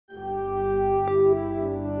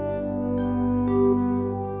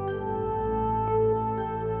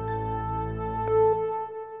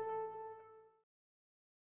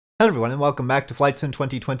Hello everyone and welcome back to Flight Sim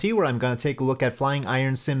 2020, where I'm going to take a look at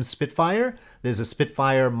FlyingIron Sim Spitfire. There's a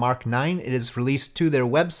Spitfire Mark 9. It is released to their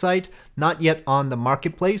website, not yet on the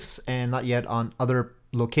marketplace and not yet on other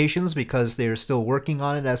locations because they're still working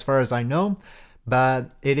on it as far as I know,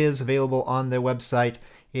 but it is available on their website.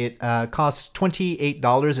 It costs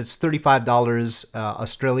 $28. It's $35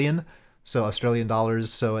 Australian, so Australian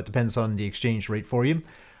dollars, so it depends on the exchange rate for you.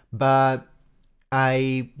 But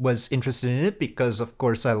I was interested in it because, of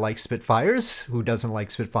course, I like Spitfires. Who doesn't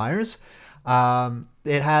like Spitfires?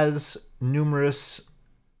 It has numerous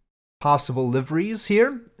possible liveries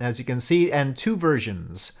here, as you can see, and two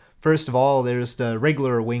versions. First of all, there's the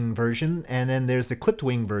regular wing version, and then there's the clipped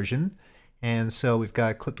wing version. And so we've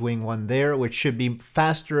got a clipped wing one there, which should be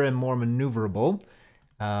faster and more maneuverable.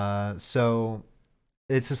 So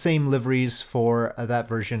it's the same liveries for that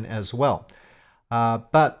version as well.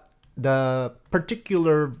 But the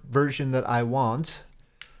particular version that I want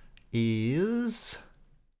is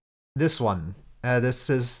this one. This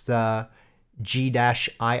is the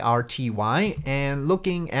G-IRTY, and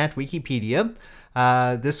looking at Wikipedia,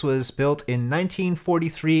 this was built in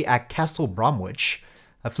 1943 at Castle Bromwich,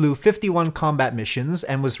 flew 51 combat missions,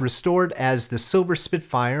 and was restored as the Silver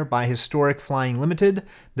Spitfire by Historic Flying Limited.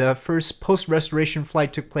 The first post-restoration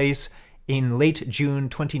flight took place in late June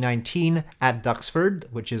 2019 at Duxford,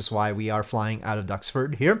 which is why we are flying out of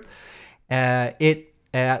Duxford here. It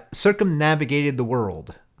circumnavigated the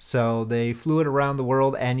world. So they flew it around the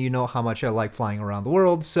world, and you know how much I like flying around the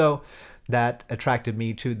world, so that attracted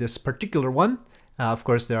me to this particular one. Of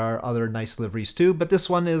course, there are other nice liveries too, but this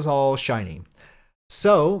one is all shiny.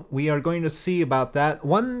 So we are going to see about that.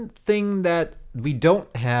 One thing that we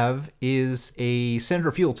don't have is a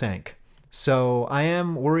center fuel tank. So I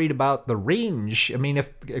am worried about the range. I mean,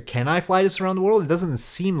 can I fly this around the world? It doesn't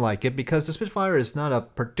seem like it because the Spitfire is not a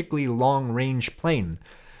particularly long-range plane.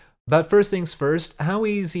 But first things first, how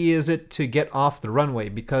easy is it to get off the runway?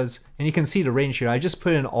 Because, and you can see the range here, I just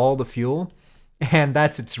put in all the fuel, and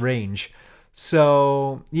that's its range.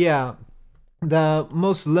 So yeah, the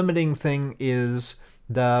most limiting thing is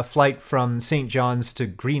the flight from St. John's to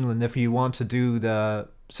Greenland if you want to do the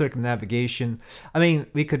circumnavigation. I mean,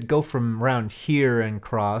 we could go from around here and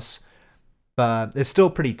cross, but it's still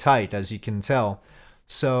pretty tight, as you can tell.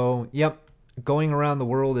 So, yep, going around the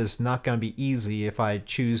world is not going to be easy if I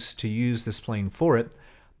choose to use this plane for it.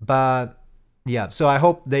 But, yeah, so I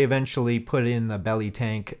hope they eventually put in a belly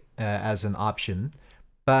tank as an option.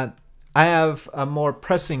 But I have a more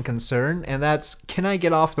pressing concern, and that's, can I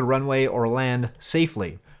get off the runway or land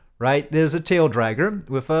safely? Right? There's a tail dragger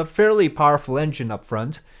with a fairly powerful engine up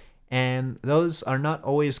front, and those are not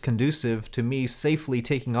always conducive to me safely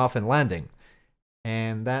taking off and landing.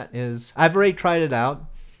 And that is, I've already tried it out,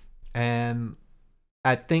 and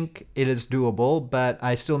I think it is doable, but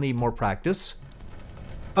I still need more practice.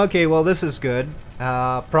 Okay, well, this is good.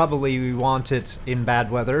 Probably we want it in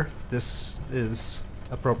bad weather. This is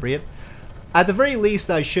appropriate. At the very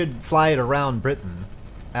least, I should fly it around Britain.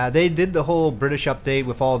 They did the whole British update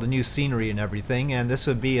with all the new scenery and everything, and this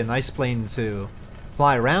would be a nice plane to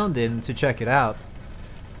fly around in to check it out.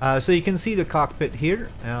 So you can see the cockpit here.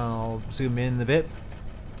 I'll zoom in a bit.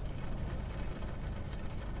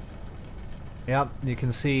 Yep, you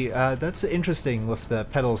can see that's interesting with the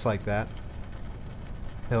pedals like that.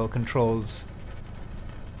 Pedal controls.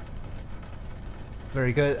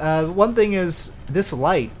 Very good. One thing is, this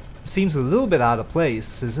light seems a little bit out of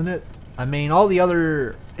place, isn't it? I mean, all the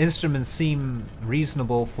other instruments seem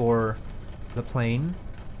reasonable for the plane.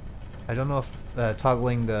 I don't know if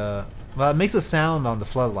toggling the... Well, it makes a sound on the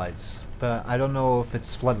floodlights, but I don't know if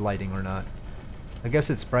it's floodlighting or not. I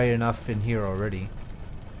guess it's bright enough in here already.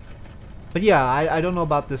 But yeah, I don't know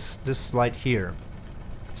about this light here.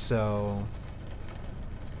 So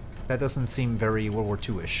that doesn't seem very World War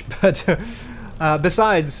II-ish. But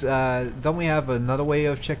besides, don't we have another way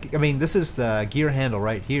of checking? I mean, this is the gear handle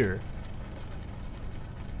right here.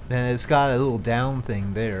 And it's got a little down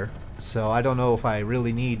thing there, so I don't know if I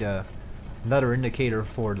really need another indicator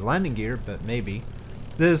for the landing gear, but maybe.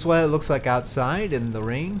 This is what it looks like outside in the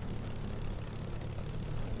rain.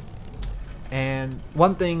 And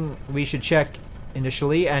one thing we should check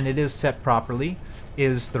initially, and it is set properly,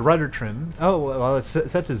 is the rudder trim. Oh, well, it's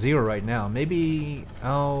set to 0 right now. Maybe,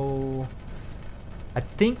 oh, I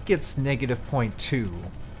think it's -0.2,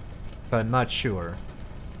 but I'm not sure,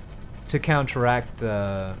 to counteract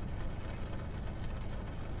the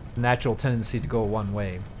natural tendency to go one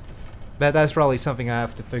way. But that's probably something I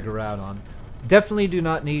have to figure out on. Definitely do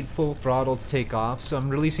not need full throttle to take off, so I'm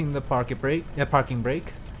releasing the parking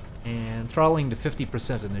brake and throttling to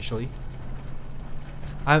 50% initially.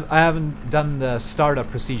 I haven't done the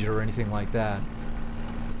startup procedure or anything like that.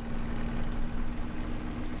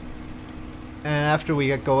 And after we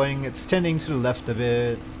get going, it's tending to the left a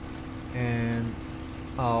bit, and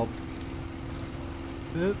I'll...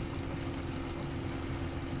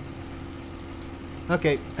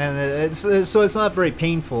 Okay, and so it's not very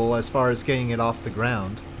painful as far as getting it off the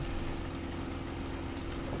ground.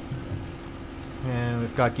 And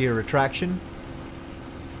we've got gear retraction.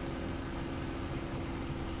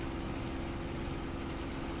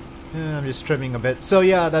 And I'm just trimming a bit. So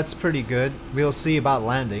yeah, that's pretty good. We'll see about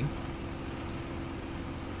landing.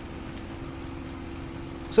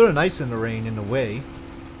 Sort of nice in the rain in a way.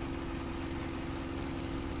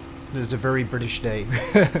 It is a very British day.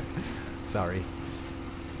 Sorry.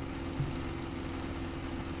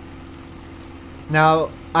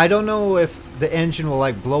 Now, I don't know if the engine will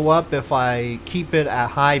like blow up if I keep it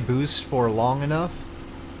at high boost for long enough.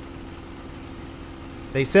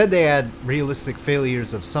 They said they had realistic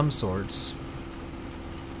failures of some sorts.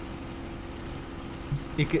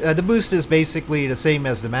 The boost is basically the same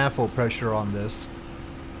as the manifold pressure on this.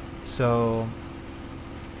 So,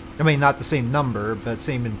 I mean, not the same number, but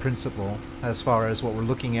same in principle as far as what we're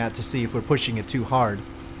looking at to see if we're pushing it too hard.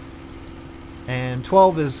 And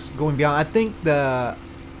 12 is going beyond. I think the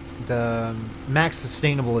max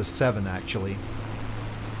sustainable is 7 actually.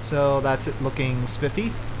 So that's it looking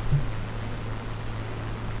spiffy.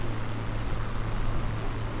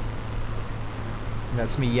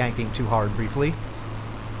 That's me yanking too hard briefly.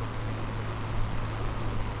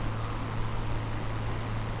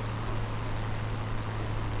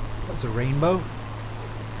 That's a rainbow.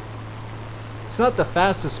 It's not the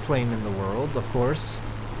fastest plane in the world, of course.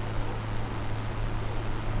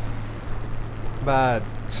 But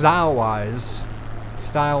style-wise,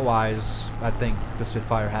 I think the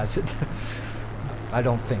Spitfire has it. I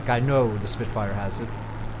don't think, I know the Spitfire has it.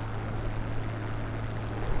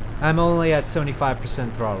 I'm only at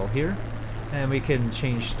 75% throttle here, and we can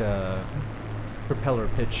change the propeller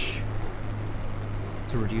pitch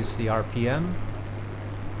to reduce the RPM.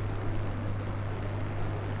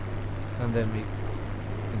 And then we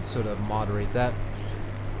can sort of moderate that.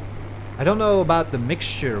 I don't know about the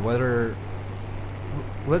mixture, whether...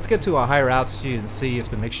 Let's get to a higher altitude and see if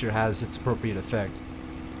the mixture has its appropriate effect.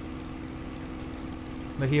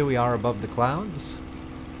 But here we are above the clouds.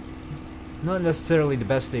 Not necessarily the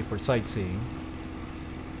best day for sightseeing.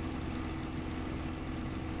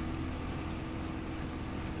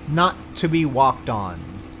 Not to be walked on.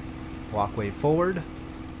 Walkway forward.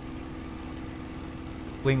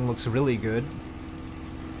 Wing looks really good.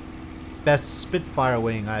 Best Spitfire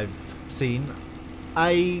wing I've seen.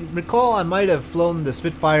 I recall I might have flown the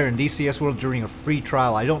Spitfire in DCS World during a free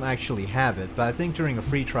trial. I don't actually have it, but I think during a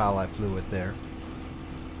free trial I flew it there.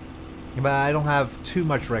 But I don't have too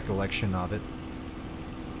much recollection of it.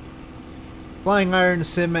 FlyingIron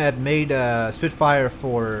Sim had made a Spitfire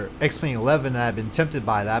for X-Plane 11 and I've been tempted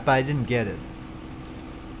by that, but I didn't get it.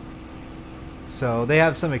 So they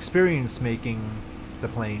have some experience making the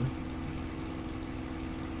plane.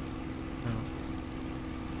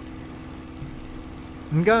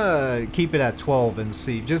 I'm gonna keep it at 12 and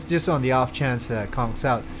see, just on the off chance that it conks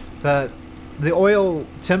out. But the oil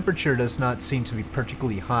temperature does not seem to be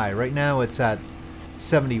particularly high. Right now it's at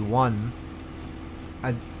 71.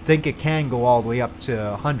 I think it can go all the way up to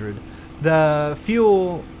 100. The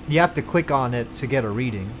fuel, you have to click on it to get a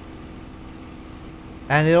reading.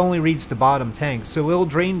 And it only reads the bottom tank. So it'll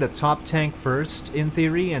drain the top tank first, in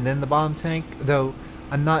theory, and then the bottom tank. Though,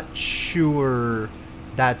 I'm not sure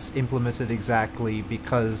that's implemented exactly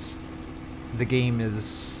because the game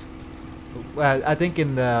is... I think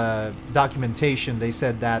in the documentation they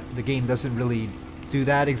said that the game doesn't really do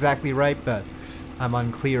that exactly right, but I'm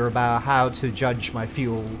unclear about how to judge my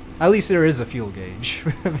fuel. At least there is a fuel gauge.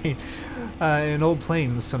 I mean, in old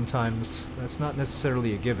planes sometimes that's not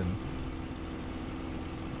necessarily a given.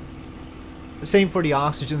 The same for the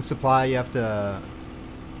oxygen supply, you have to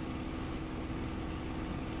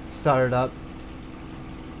start it up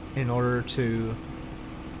in order to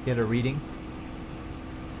get a reading.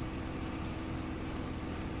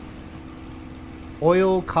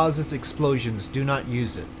 Oil causes explosions, do not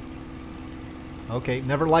use it. Okay,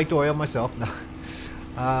 never liked oil myself.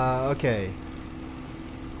 Okay.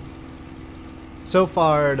 So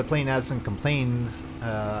far the plane hasn't complained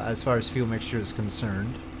as far as fuel mixture is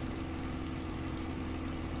concerned.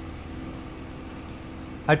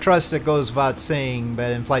 I trust it goes without saying,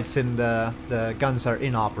 but in Flight Sim the guns are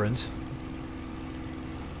inoperant.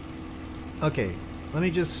 Okay, let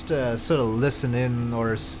me just sort of listen in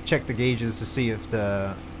or check the gauges to see if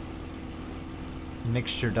the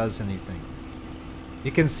mixture does anything.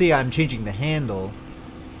 You can see I'm changing the handle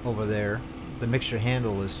over there. The mixture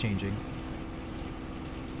handle is changing.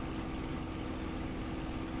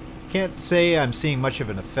 Can't say I'm seeing much of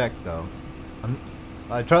an effect though.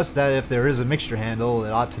 I trust that if there is a mixture handle,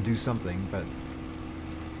 it ought to do something, but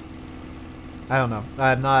I don't know.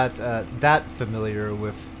 I'm not that familiar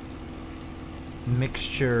with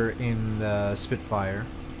mixture in the Spitfire.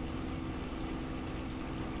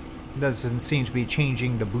 It doesn't seem to be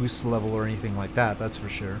changing the boost level or anything like that, that's for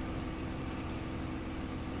sure.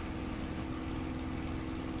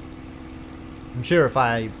 I'm sure if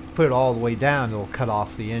I put it all the way down, it'll cut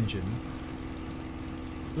off the engine.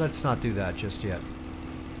 Let's not do that just yet.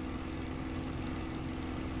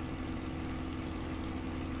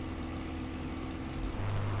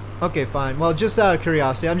 Okay, fine. Well, just out of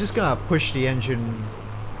curiosity, I'm just gonna push the engine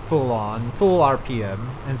full on, full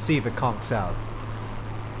RPM, and see if it conks out.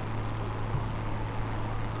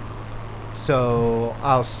 So,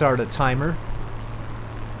 I'll start a timer.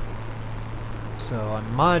 So,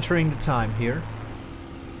 I'm monitoring the time here.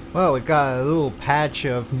 Well, we've got a little patch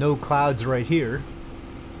of no clouds right here.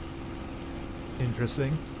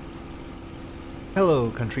 Interesting.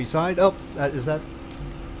 Hello, countryside. Oh, is that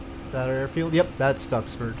our airfield? Yep, that's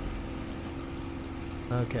Duxford.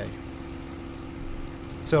 Okay.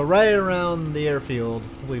 So right around the airfield,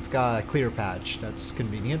 we've got a clear patch. That's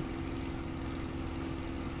convenient.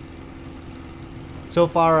 So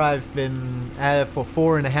far, I've been at it for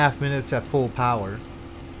 4.5 minutes at full power.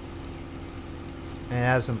 And it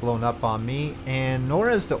hasn't blown up on me, and nor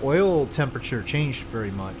has the oil temperature changed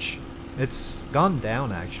very much. It's gone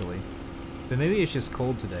down, actually. But maybe it's just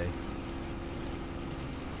cold today.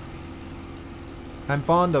 I'm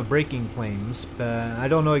fond of braking planes, but I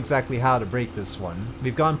don't know exactly how to brake this one.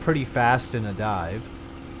 We've gone pretty fast in a dive.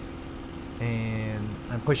 And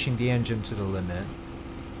I'm pushing the engine to the limit.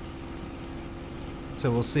 So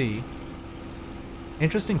we'll see.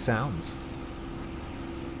 Interesting sounds.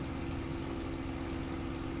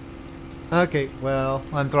 Okay, well,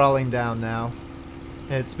 I'm throttling down now.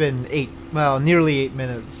 It's been nearly 8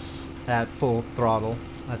 minutes at full throttle,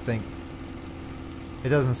 I think. It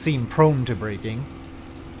doesn't seem prone to braking.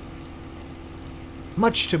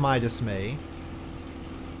 Much to my dismay.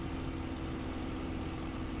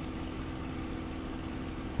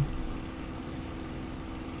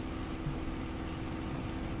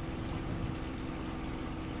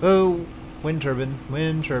 Oh, wind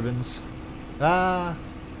turbines. Ah.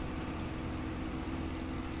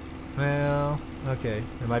 Well, okay.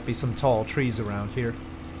 There might be some tall trees around here.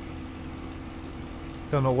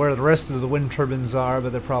 Don't know where the rest of the wind turbines are,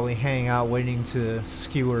 but they're probably hanging out waiting to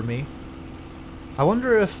skewer me. I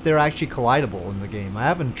wonder if they're actually collidable in the game. I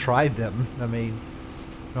haven't tried them. I mean,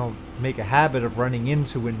 I don't make a habit of running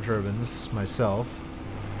into wind turbines myself.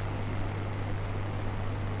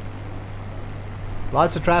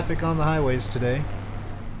 Lots of traffic on the highways today.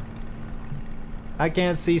 I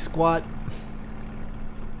can't see squat.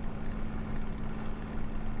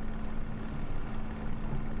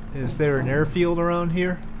 Is there an airfield around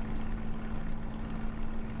here?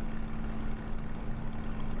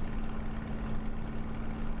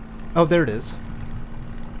 Oh, there it is.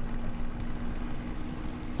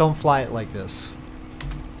 Don't fly it like this.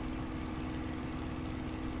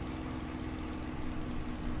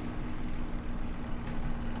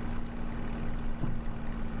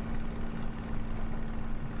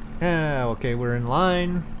 Yeah, okay, we're in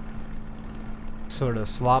line. Sort of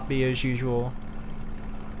sloppy as usual.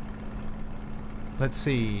 Let's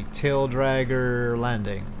see, tail dragger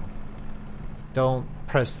landing. Don't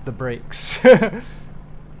press the brakes.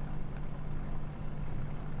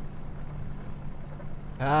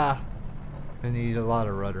 Ah, I need a lot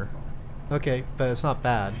of rudder. Okay, but it's not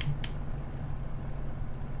bad.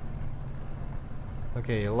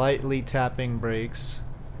 Okay, lightly tapping brakes.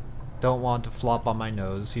 Don't want to flop on my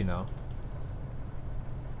nose, you know.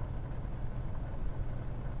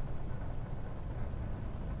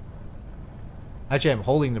 Actually, I'm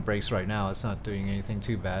holding the brakes right now. It's not doing anything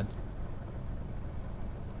too bad.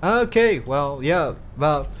 Okay, well, yeah.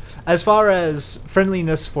 Well, as far as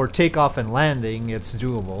friendliness for takeoff and landing, it's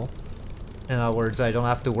doable. In other words, I don't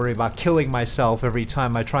have to worry about killing myself every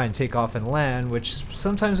time I try and take off and land, which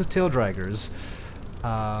sometimes with tail draggers,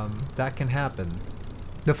 that can happen.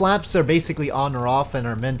 The flaps are basically on or off and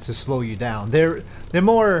are meant to slow you down. They're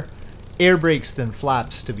more air brakes than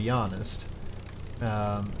flaps, to be honest.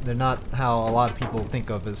 They're not how a lot of people think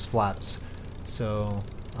of as flaps, so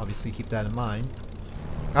obviously keep that in mind.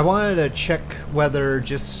 I wanted to check whether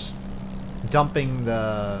just dumping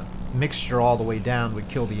the mixture all the way down would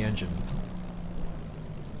kill the engine.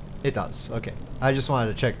 It does, okay. I just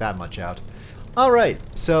wanted to check that much out. Alright,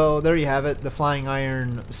 so there you have it, the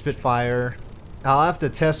FlyingIron Spitfire. I'll have to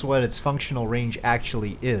test what its functional range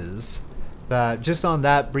actually is. But just on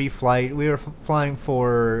that brief flight, we were flying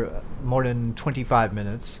for more than 25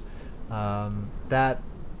 minutes. That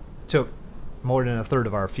took more than a third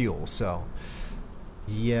of our fuel, so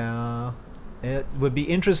yeah. It would be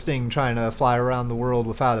interesting trying to fly around the world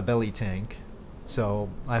without a belly tank. So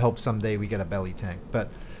I hope someday we get a belly tank. But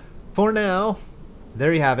for now,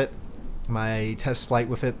 there you have it. My test flight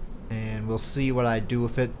with it, and we'll see what I do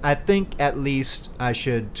with it. I think at least I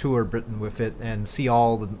should tour Britain with it and see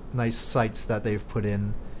all the nice sites that they've put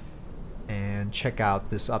in and check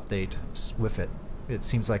out this update with it. It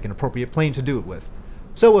seems like an appropriate plane to do it with.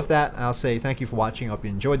 So with that, I'll say thank you for watching. I hope you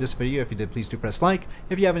enjoyed this video. If you did, please do press like.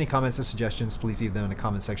 If you have any comments or suggestions, please leave them in the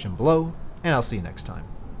comment section below, and I'll see you next time.